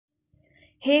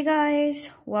Hey guys,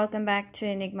 welcome back to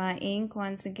Enigma Inc.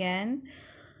 once again.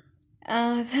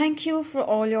 Thank you for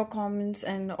all your comments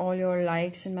and all your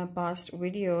likes in my past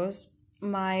videos.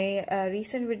 My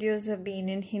recent videos have been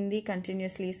in Hindi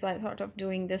continuously, so I thought of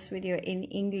doing this video in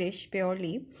English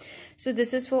purely. So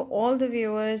this is for all the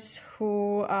viewers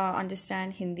who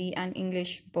understand Hindi and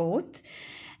English both.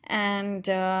 And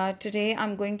today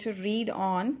I'm going to read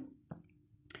on,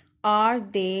 are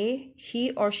they,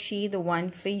 he or she the one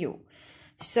for you?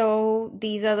 So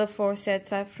these are the four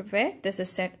sets I've prepared. This is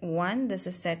set 1, this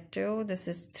is set 2, this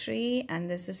is 3, and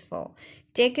this is 4.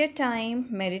 Take your time,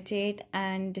 meditate,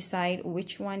 and decide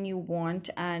which one you want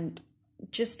and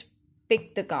just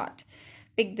pick the card.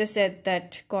 Pick the set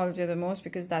that calls you the most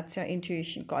because that's your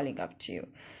intuition calling up to you.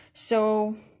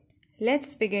 So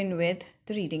let's begin with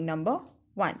the reading number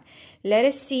 1. Let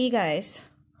us see, guys,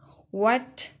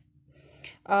 what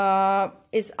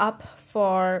is up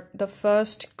for the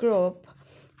first group.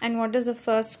 And what does the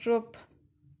first group,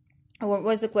 what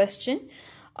was the question?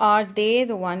 Are they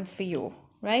the one for you,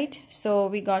 right? So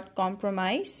we got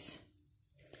compromise.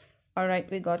 All right,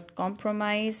 we got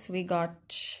compromise. We got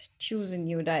choose a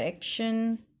new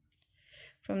direction.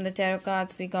 From the tarot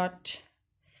cards, we got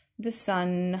the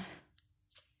Sun,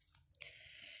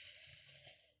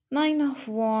 9 of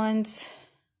Wands,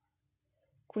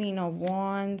 Queen of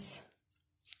Wands,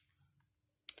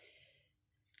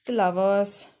 the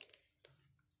Lovers,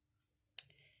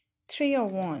 3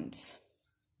 of Wands.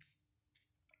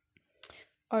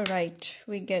 All right,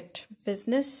 we get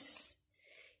business,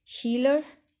 healer,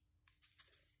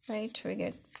 right? We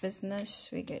get business,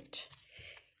 we get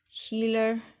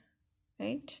healer,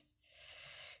 right?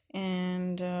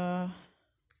 And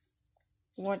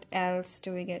what else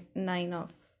do we get? 9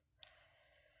 of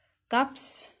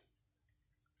Cups.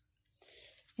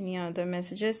 Any other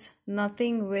messages?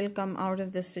 Nothing will come out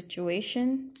of this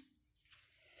situation.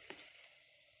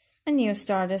 A new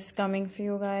start is coming for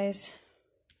you guys.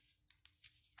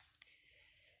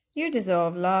 You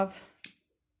deserve love.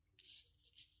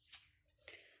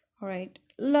 All right,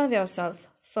 love yourself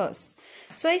first.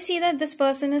 So I see that this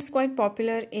person is quite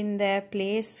popular in their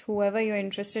place. Whoever you're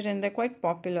interested in, they're quite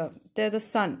popular. They're the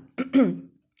sun.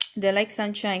 They're like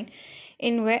sunshine.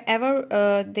 In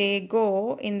wherever they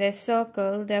go in their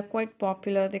circle, they're quite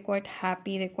popular, they're quite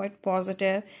happy, they're quite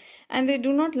positive, and they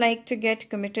do not like to get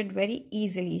committed very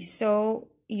easily. So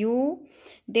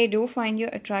they do find you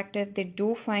attractive, they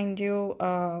do find you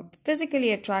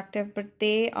physically attractive, but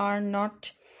they are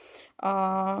not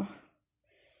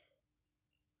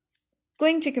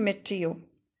going to commit to you.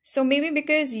 So maybe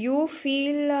because you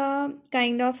feel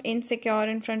kind of insecure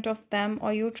in front of them,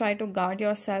 or you try to guard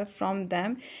yourself from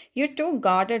them, you're too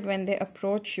guarded when they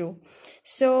approach you.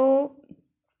 So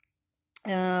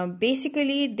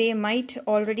basically they might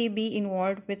already be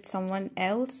involved with someone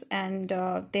else, and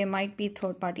they might be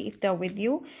third party. If they're with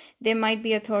you, there might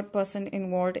be a third person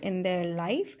involved in their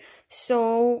life.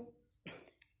 So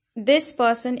this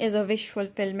person is a wish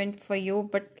fulfillment for you,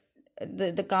 but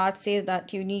the card says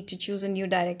that you need to choose a new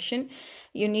direction,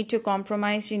 you need to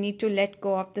compromise, you need to let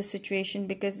go of the situation,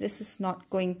 because this is not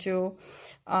going to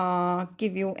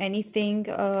give you anything.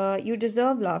 You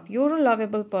deserve love, you're a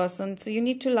lovable person, so you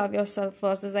need to love yourself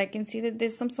first. As I can see that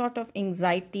there's some sort of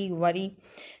anxiety, worry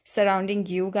surrounding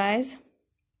you guys.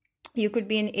 You could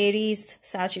be an Aries,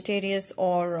 Sagittarius,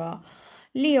 or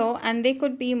Leo, and they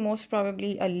could be most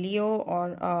probably a Leo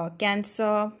or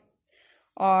Cancer,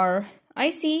 or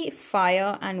I see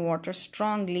fire and water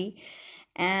strongly.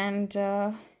 And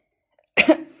yeah,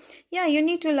 you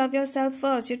need to love yourself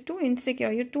first. You're too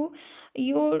insecure, you're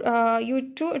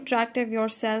too attractive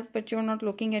yourself, but you're not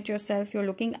looking at yourself, you're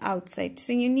looking outside.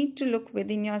 So you need to look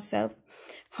within yourself,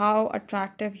 how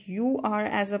attractive you are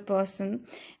as a person,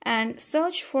 and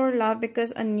search for love,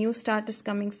 because a new start is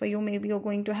coming for you. Maybe you're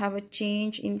going to have a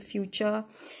change in future,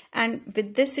 and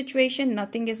with this situation,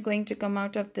 nothing is going to come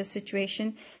out of this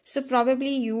situation. So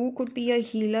probably you could be a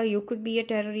healer, you could be a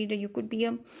tarot reader, you could be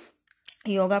a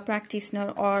yoga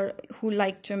practitioner, or who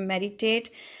like to meditate,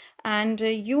 and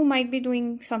you might be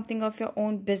doing something of your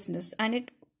own business. And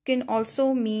it can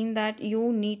also mean that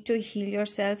you need to heal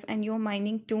yourself, and you're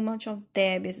minding too much of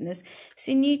their business.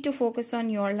 So you need to focus on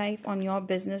your life, on your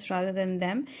business, rather than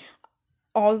them.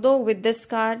 Although with this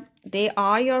card, they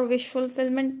are your wish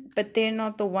fulfillment, but they're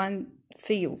not the one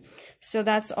for you. So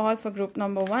that's all for group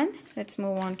number 1. Let's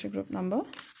move on to group number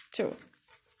 2.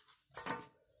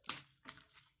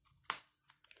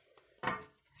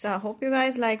 So I hope you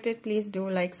guys liked it. Please do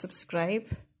like, subscribe,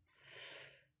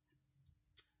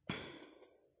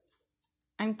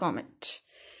 and comment.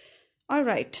 All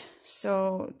right,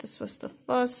 so this was the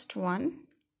first one.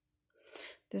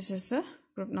 This is the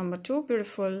Group number 2,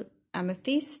 beautiful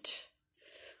amethyst.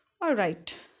 All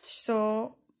right,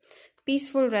 so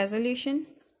peaceful resolution,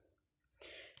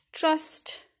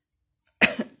 trust,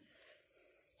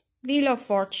 wheel of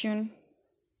fortune,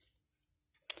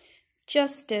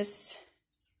 justice,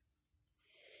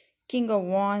 king of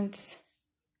wands,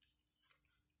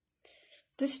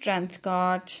 the strength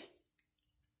card,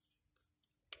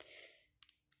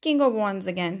 king of wands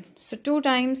again. So 2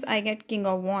 times I get king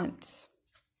of wands.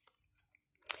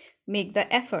 Make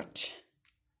the effort.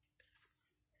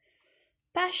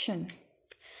 Passion.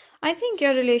 I think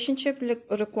your relationship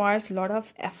requires a lot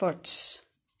of efforts,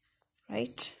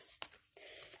 right?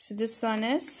 So this one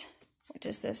is, what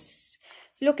is this?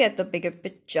 Look at the bigger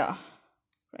picture,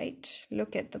 right?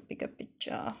 Look at the bigger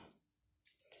picture.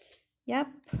 Yep,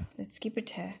 let's keep it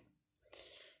here.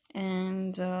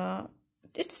 And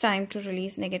it's time to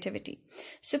release negativity.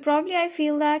 So probably I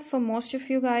feel that for most of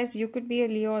you guys, you could be a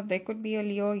Leo, they could be a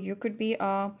Leo, you could be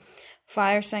a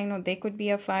fire sign, or they could be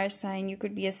a fire sign, you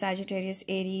could be a Sagittarius,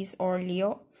 Aries, or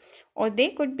Leo, or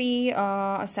they could be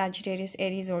a Sagittarius,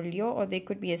 Aries, or Leo, or they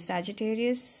could be a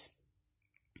Sagittarius,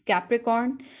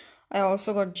 Capricorn. I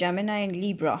also got Gemini and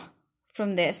Libra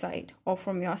from their side or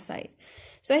from your side.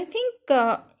 So I think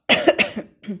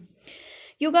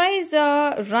you guys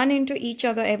run into each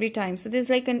other every time. So there's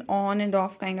like an on and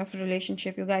off kind of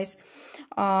relationship. You guys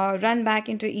run back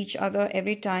into each other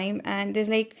every time, and there's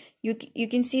like you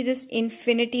can see this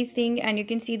infinity thing, and you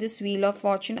can see this wheel of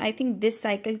fortune. I think this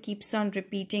cycle keeps on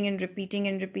repeating and repeating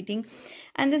and repeating,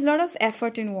 and there's a lot of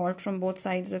effort involved from both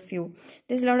sides of you.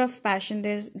 There's a lot of passion,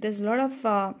 there's a lot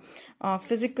of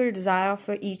physical desire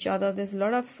for each other, there's a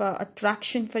lot of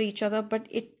attraction for each other, but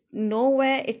it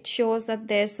nowhere it shows that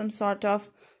there's some sort of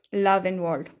love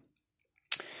involved.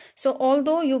 So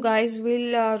although you guys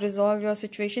will resolve your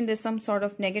situation, there's some sort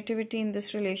of negativity in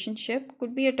this relationship.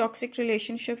 Could be a toxic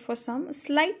relationship for some,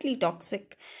 slightly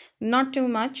toxic, not too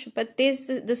much, but this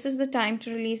is the time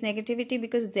to release negativity,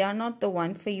 because they are not the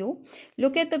one for you.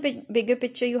 Look at the bigger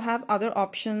picture. You have other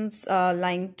options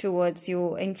lying towards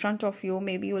you, in front of you.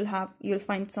 Maybe you'll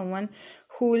find someone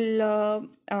who'll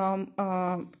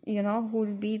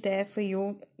who'll be there for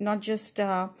you, not just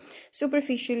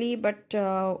superficially, but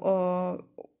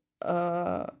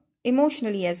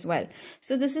emotionally as well.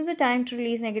 So this is the time to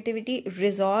release negativity,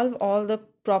 resolve all the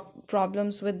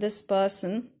problems with this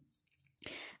person,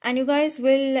 and you guys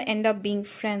will end up being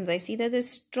friends. I see that there's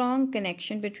strong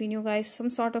connection between you guys,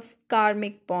 some sort of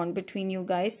karmic bond between you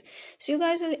guys. So you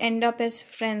guys will end up as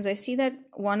friends. I see that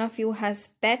one of you has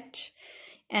pet,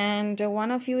 and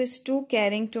one of you is too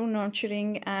caring, too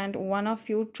nurturing, and one of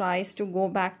you tries to go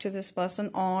back to this person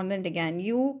on and again.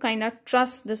 You kind of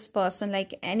trust this person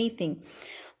like anything,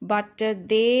 but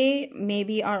they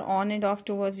maybe are on and off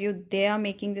towards you. They are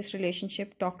making this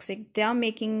relationship toxic. They are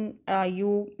making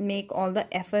you make all the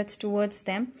efforts towards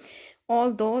them.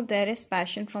 Although there is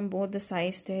passion from both the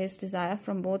sides, there is desire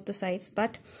from both the sides,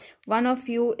 but one of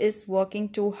you is working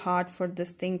too hard for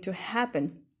this thing to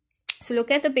happen. So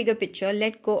look at the bigger picture,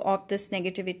 let go of this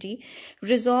negativity,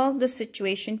 resolve the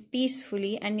situation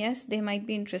peacefully. And yes, they might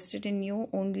be interested in you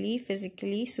only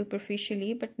physically,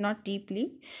 superficially, but not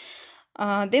deeply.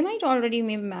 They might already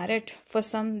be married. For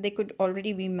some, they could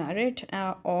already be married,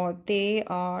 or they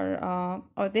are,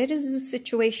 or there is a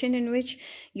situation in which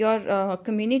your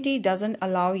community doesn't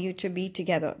allow you to be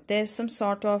together. There's some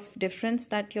sort of difference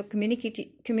that your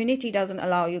community doesn't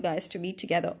allow you guys to be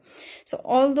together. So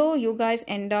although you guys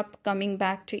end up coming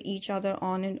back to each other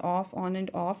on and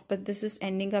off, but this is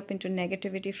ending up into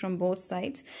negativity from both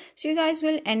sides. So you guys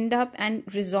will end up and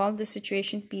resolve the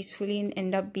situation peacefully and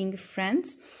end up being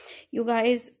friends. You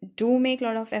guys do make a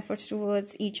lot of efforts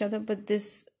towards each other, but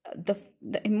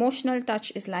the emotional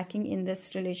touch is lacking in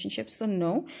this relationship. So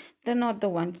no, they're not the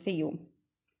one for you.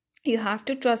 You have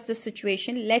to trust the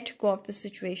situation, let go of the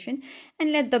situation,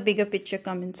 and let the bigger picture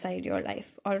come inside your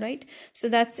life. All right, so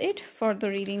that's it for the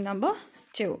reading number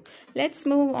 2. Let's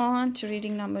move on to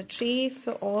reading number 3.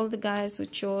 For all the guys who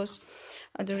chose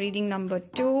the reading number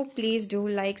 2, please do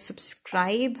like,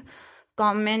 subscribe,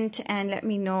 comment, and let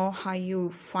me know how you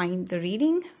find the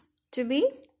reading to be.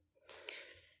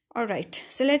 All right,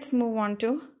 so let's move on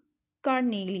to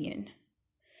carnelian.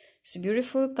 It's a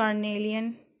beautiful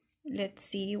carnelian. Let's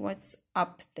see what's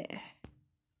up there.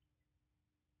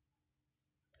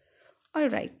 All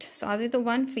right, so are they the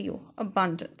one for you?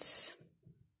 Abundance.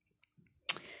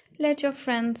 Let your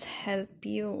friends help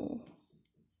you.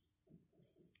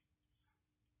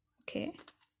 Okay.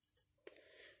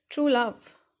 True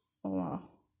love. Oh, wow.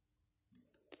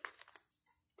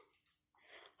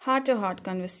 Heart-to-heart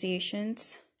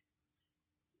conversations.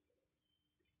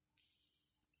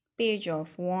 Page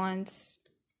of Wands,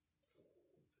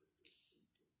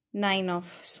 Nine of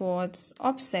Swords,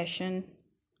 Obsession,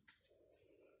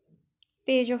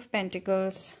 Page of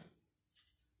Pentacles,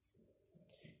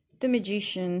 the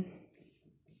Magician,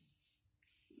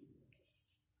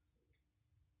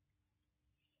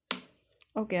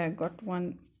 okay, I got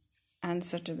one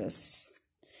answer to this.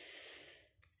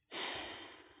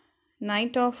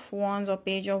 Knight of Wands or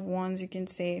Page of Wands, you can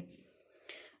say.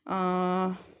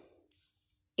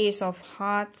 Ace of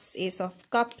Hearts, Ace of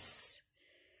Cups.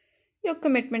 Your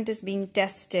commitment is being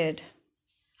tested.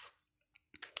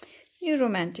 Your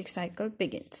romantic cycle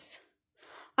begins.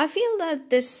 I feel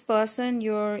that this person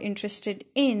you're interested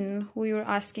in, who you're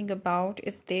asking about,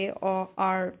 if they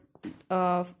are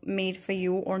made for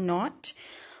you or not,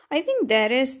 I think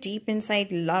there is deep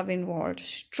inside love involved,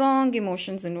 strong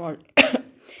emotions involved.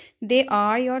 They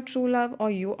are your true love, or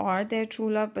you are their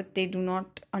true love, but they do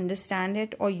not understand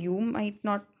it, or you might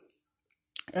not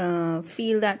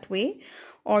feel that way,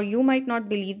 or you might not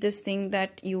believe this thing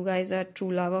that you guys are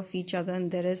true love of each other, and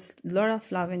there is a lot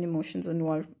of love and emotions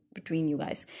involved between you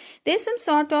guys. There's some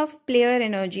sort of player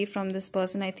energy from this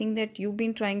person. I think that you've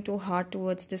been trying too hard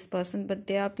towards this person, but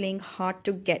they are playing hard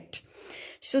to get.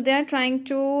 So they are trying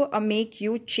to make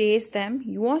you chase them.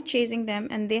 You are chasing them,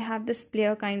 and they have this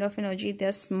player kind of energy.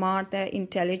 They're smart, they're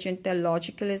intelligent, they're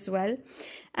logical as well,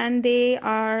 and they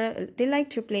like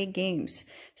to play games.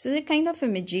 So they're kind of a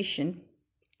magician.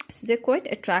 So they're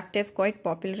quite attractive, quite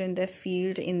popular in their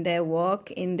field, in their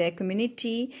work, in their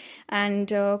community, and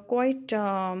quite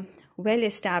well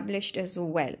established as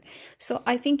well. So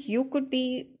I think you could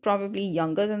be probably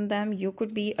younger than them. You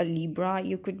could be a Libra,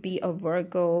 you could be a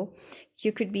Virgo,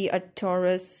 you could be a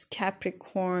Taurus,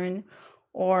 Capricorn,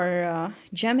 or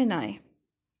Gemini,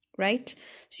 right?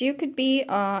 So you could be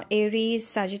Aries,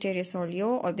 Sagittarius, or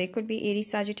Leo, or they could be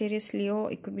Aries, Sagittarius, Leo.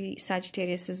 It could be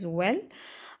Sagittarius as well.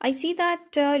 I see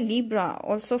that Libra,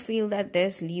 also feel that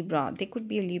there's Libra. They could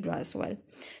be a Libra as well.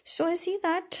 So I see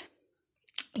that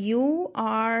you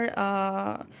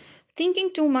are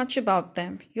thinking too much about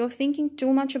them. You're thinking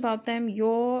too much about them.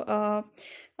 You're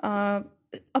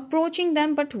approaching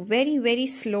them, but very, very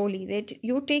slowly. That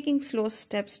you're taking slow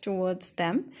steps towards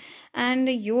them, and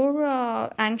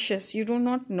you're anxious. You do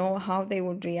not know how they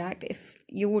would react if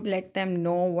you would let them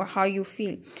know how you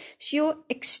feel. So you're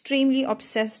extremely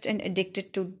obsessed and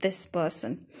addicted to this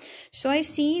person. So I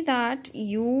see that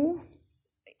you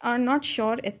are not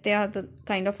sure if they are the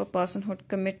kind of a person who would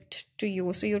commit to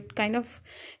you. So you're kind of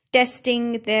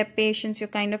testing their patience, you're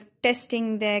kind of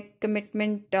testing their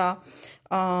commitment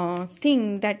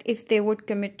thing, that if they would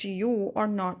commit to you or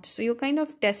not. So you're kind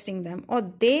of testing them, or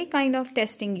they kind of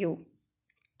testing you.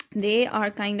 They are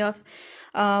kind of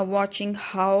watching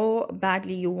how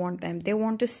badly you want them. They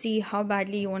want to see how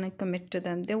badly you want to commit to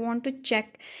them. They want to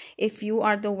check if you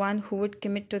are the one who would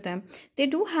commit to them. They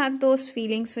do have those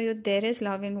feelings for you. There is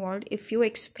love involved. If you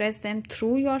express them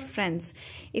through your friends,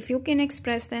 if you can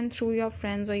express them through your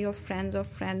friends, or your friends of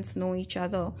friends know each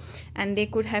other, and they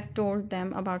could have told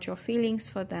them about your feelings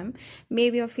for them.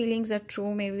 Maybe your feelings are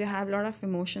true, maybe you have a lot of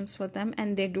emotions for them,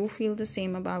 and they do feel the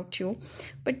same about you,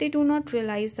 but they do not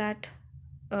realize that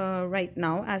right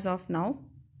now, as of now.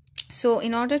 So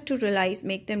in order to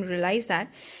make them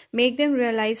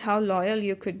realize how loyal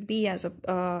you could be as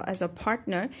a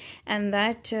partner, and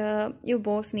that you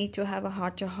both need to have a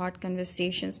heart-to-heart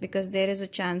conversations, because there is a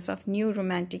chance of new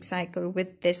romantic cycle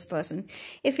with this person.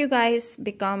 If you guys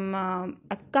become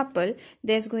a couple,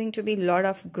 there's going to be a lot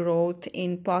of growth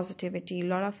in positivity, a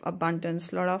lot of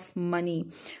abundance, a lot of money,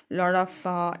 a lot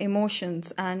of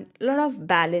emotions, and a lot of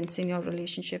balance in your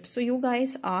relationship. So you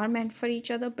guys are meant for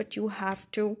each other, but you have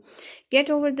to get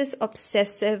over this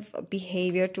obsessive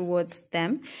behavior towards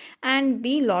them and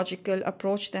be logical.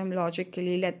 Approach them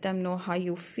logically, let them know how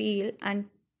you feel, and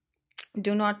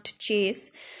do not chase.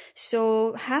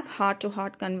 So have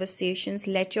heart-to-heart conversations.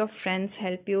 Let your friends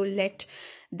help you. Let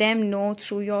them know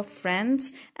through your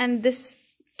friends, and this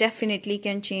definitely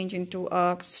can change into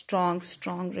a strong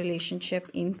relationship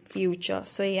in future.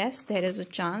 So yes, there is a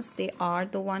chance they are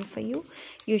the one for you.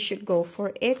 You should go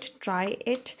for it, try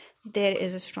it. There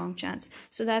is a strong chance.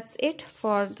 So that's it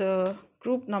for the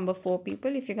group number 4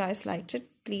 people. If you guys liked it,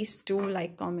 please do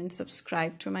like, comment,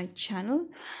 subscribe to my channel.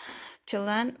 Till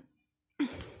then,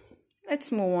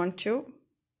 let's move on to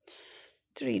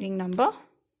the reading number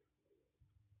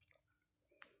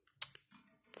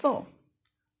 4.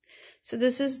 So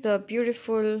this is the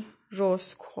beautiful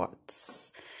rose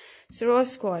quartz. So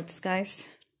rose quartz, guys,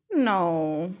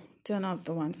 no, they're not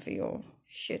the one for you.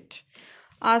 Shit.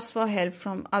 Ask for help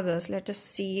from others. Let us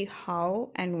see how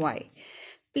and why.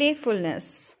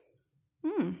 Playfulness.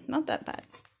 Not that bad.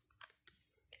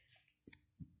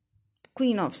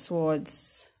 Queen of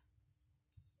Swords.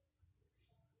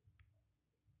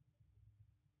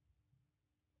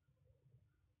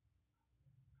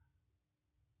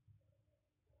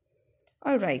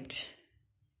 All right.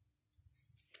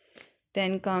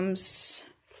 Then comes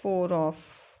Four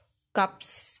of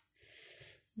Cups.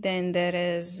 Then there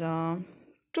is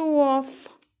Two of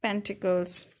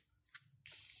Pentacles.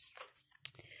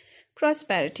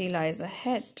 Prosperity lies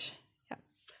ahead. Yeah.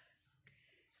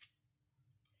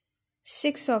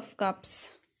 Six of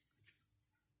Cups.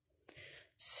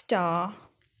 Star.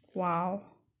 Wow.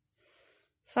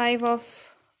 Five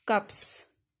of Cups.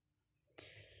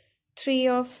 Three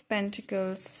of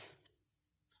Pentacles.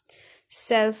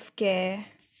 Self-care.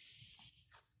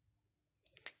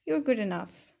 You're good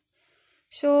enough.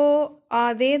 So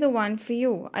are they the one for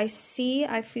you? I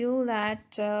feel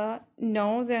that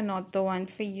no, they're not the one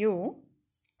for you.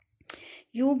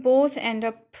 You both end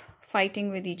up fighting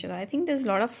with each other. I think there's a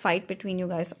lot of fight between you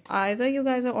guys. Either you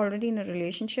guys are already in a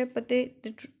relationship, but the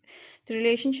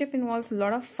relationship involves a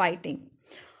lot of fighting.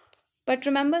 But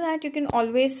remember that you can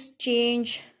always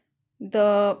change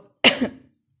the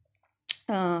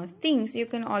things. You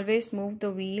can always move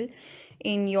the wheel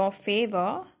in your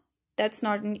favor. That's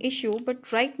not an issue.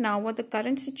 But right now, what the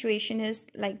current situation is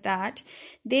like that,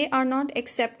 they are not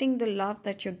accepting the love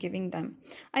that you're giving them.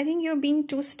 I think you're being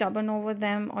too stubborn over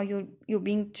them, or you're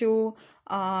being too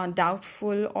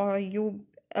doubtful, or you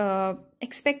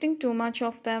expecting too much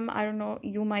of them. I don't know.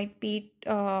 You might be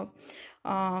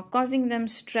causing them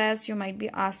stress. You might be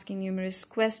asking numerous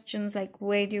questions like,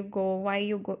 where do you go, why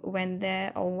you went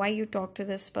there, or why you talk to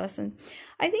this person.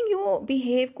 I think you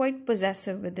behave quite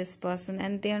possessive with this person,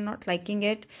 and they are not liking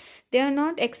it. They are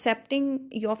not accepting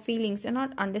your feelings. They're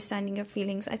not understanding your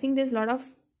feelings. I think there's a lot of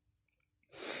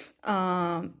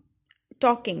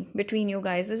talking between you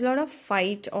guys. There's a lot of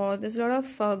fight, or there's a lot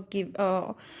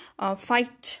of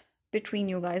fight between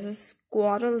you guys. There's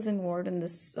quarrels involved in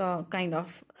this kind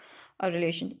of a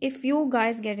relation. If you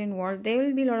guys get involved, there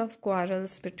will be a lot of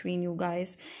quarrels between you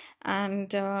guys,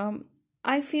 and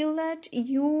I feel that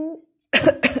you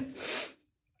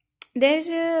there's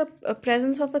a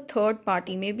presence of a third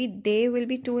party. Maybe they will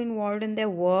be too involved in their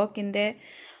work, in their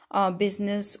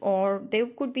business, or they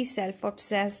could be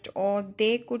self-obsessed, or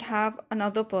they could have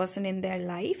another person in their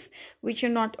life which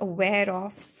you're not aware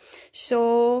of.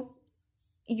 So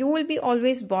you will be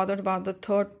always bothered about the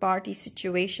third party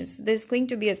situations. There's going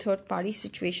to be a third party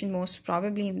situation most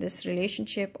probably in this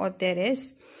relationship, or there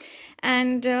is.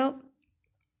 And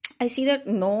I see that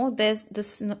no,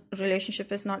 this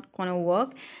relationship is not gonna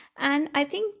work. And I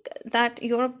think that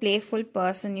you're a playful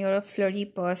person, you're a flirty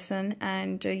person,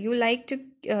 and you like to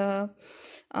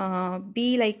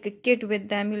be like a kid with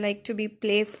them. You like to be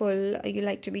playful, you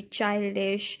like to be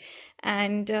childish,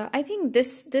 and I think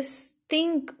this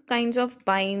thing kinds of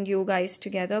bind you guys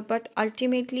together. But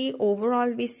ultimately, overall,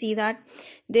 we see that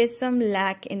there's some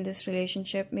lack in this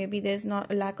relationship. Maybe there's not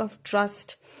a lack of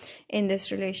trust in this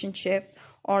relationship,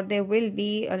 or there will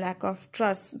be a lack of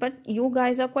trust. But you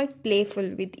guys are quite playful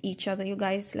with each other. You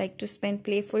guys like to spend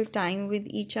playful time with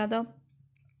each other.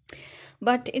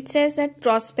 But it says that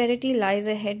prosperity lies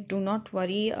ahead. Do not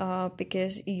worry,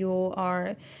 because you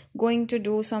are going to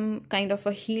do some kind of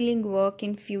a healing work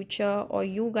in future, or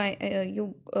you guys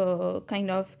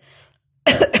kind of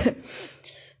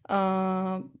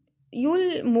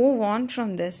you'll move on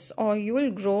from this, or you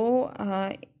will grow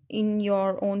in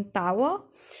your own power,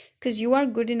 because you are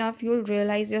good enough. You'll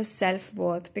realize your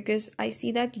self-worth, because I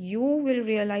see that you will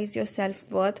realize your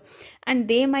self-worth, and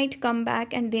they might come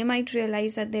back and they might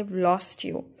realize that they've lost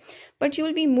you, but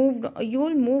you'll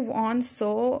move on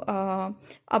so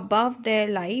above their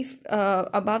life,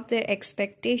 above their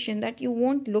expectation, that you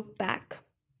won't look back.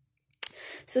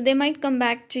 So they might come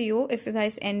back to you. If you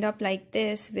guys end up like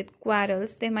this with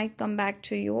quarrels, they might come back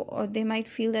to you, or they might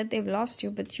feel that they've lost you,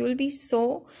 but you'll be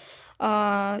so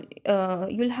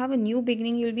you'll have a new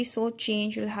beginning. You'll be so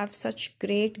changed. You'll have such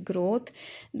great growth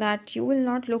that you will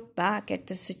not look back at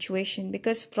the situation,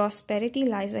 because prosperity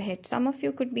lies ahead. Some of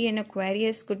you could be an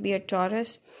Aquarius, could be a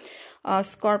Taurus,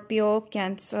 Scorpio,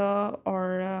 Cancer,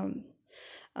 or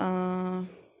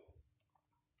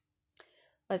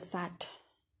what's that?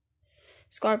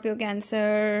 Scorpio,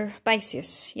 Cancer,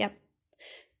 Pisces. Yep.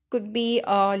 Could be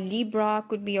a Libra,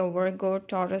 could be a Virgo,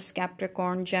 Taurus,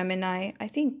 Capricorn, Gemini. I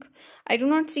think I do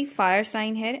not see fire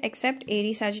sign here except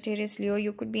Aries, Sagittarius, Leo.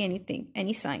 You could be anything,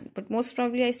 any sign. But most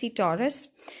probably I see Taurus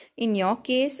in your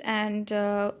case, and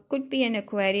could be an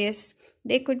Aquarius,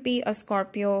 They could be a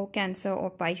Scorpio, Cancer, or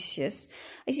Pisces.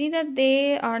 I see that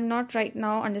they are not right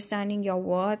now understanding your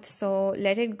worth. So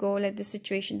let it go. Let the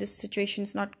situation. This situation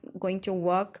is not going to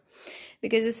work,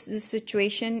 because this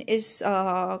situation is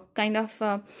kind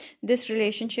of this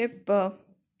relationship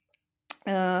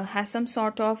has some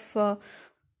sort of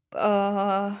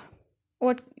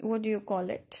what do you call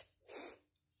it?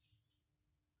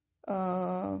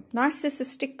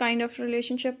 Narcissistic kind of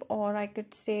relationship, or I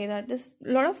could say that there's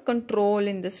a lot of control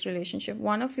in this relationship.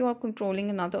 One of you are controlling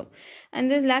another,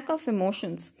 and there's lack of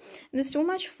emotions. There's too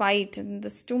much fight, and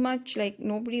there's too much, like,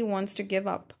 nobody wants to give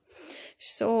up.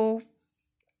 So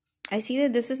I see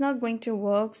that this is not going to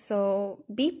work. So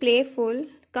be playful.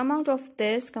 Come out of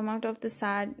this. Come out of the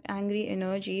sad, angry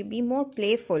energy. Be more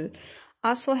playful.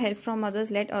 Ask for help from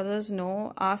others. Let others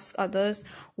know. Ask others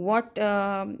what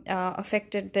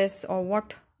affected this, or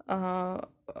what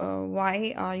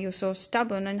why are you so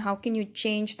stubborn, and how can you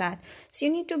change that. So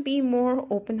you need to be more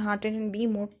open hearted and be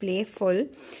more playful,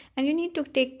 and you need to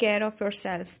take care of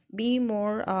yourself. Be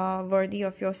more worthy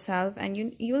of yourself, and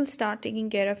you'll start taking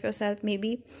care of yourself.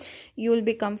 Maybe you'll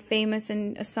become famous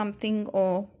in something,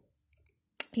 or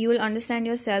you will understand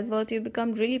your self-worth. You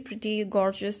become really pretty,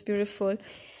 gorgeous, beautiful,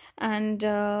 and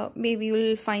maybe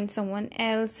you'll find someone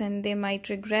else and they might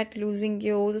regret losing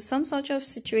you. Some sort of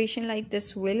situation like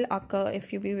this will occur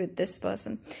if you be with this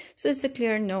person. So it's a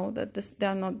clear no, that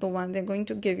they're not the one. They're going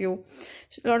to give you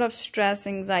a lot of stress,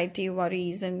 anxiety,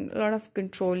 worries, and a lot of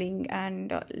controlling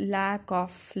and lack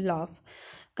of love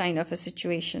kind of a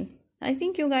situation. I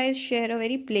think you guys share a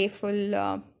very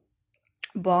playful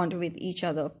bond with each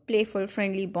other, playful,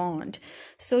 friendly bond.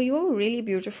 So you're really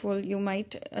beautiful. You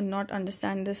might not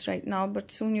understand this right now,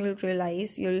 but soon you will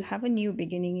realize. You'll have a new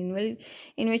beginning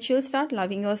in which you'll start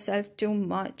loving yourself too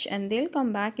much, and they'll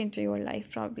come back into your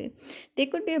life. Probably they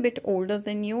could be a bit older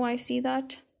than you. I see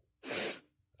that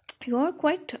you're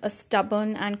quite a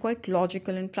stubborn and quite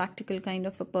logical and practical kind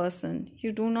of a person.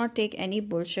 You do not take any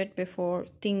bullshit before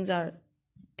things are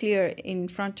clear in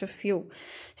front of you.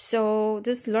 So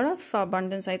there's a lot of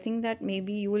abundance. I think that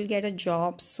maybe you will get a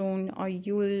job soon, or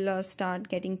you will start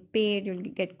getting paid. You'll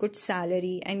get good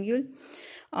salary, and you'll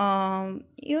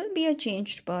be a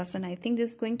changed person. I think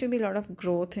there's going to be a lot of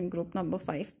growth in group number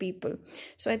 5 people.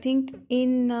 So I think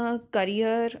in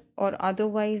career or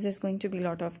otherwise there's going to be a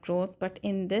lot of growth. But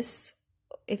in this,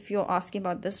 if you're asking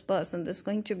about this person, there's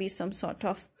going to be some sort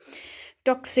of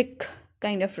toxic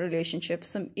kind of relationship,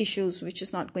 some issues which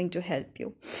is not going to help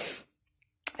you.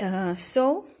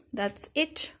 So that's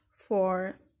it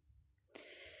for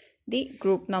the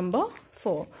group number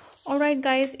 4. All right,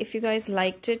 guys, if you guys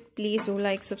liked it, please do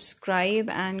like, subscribe,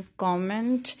 and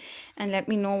comment, and let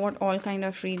me know what all kind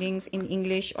of readings in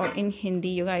English or in Hindi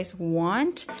you guys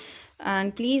want.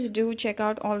 And please do check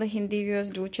out, all the Hindi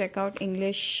viewers, do check out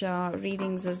English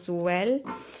readings as well.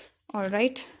 All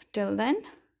right, till then,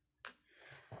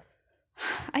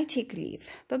 I take leave.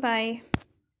 Bye-bye.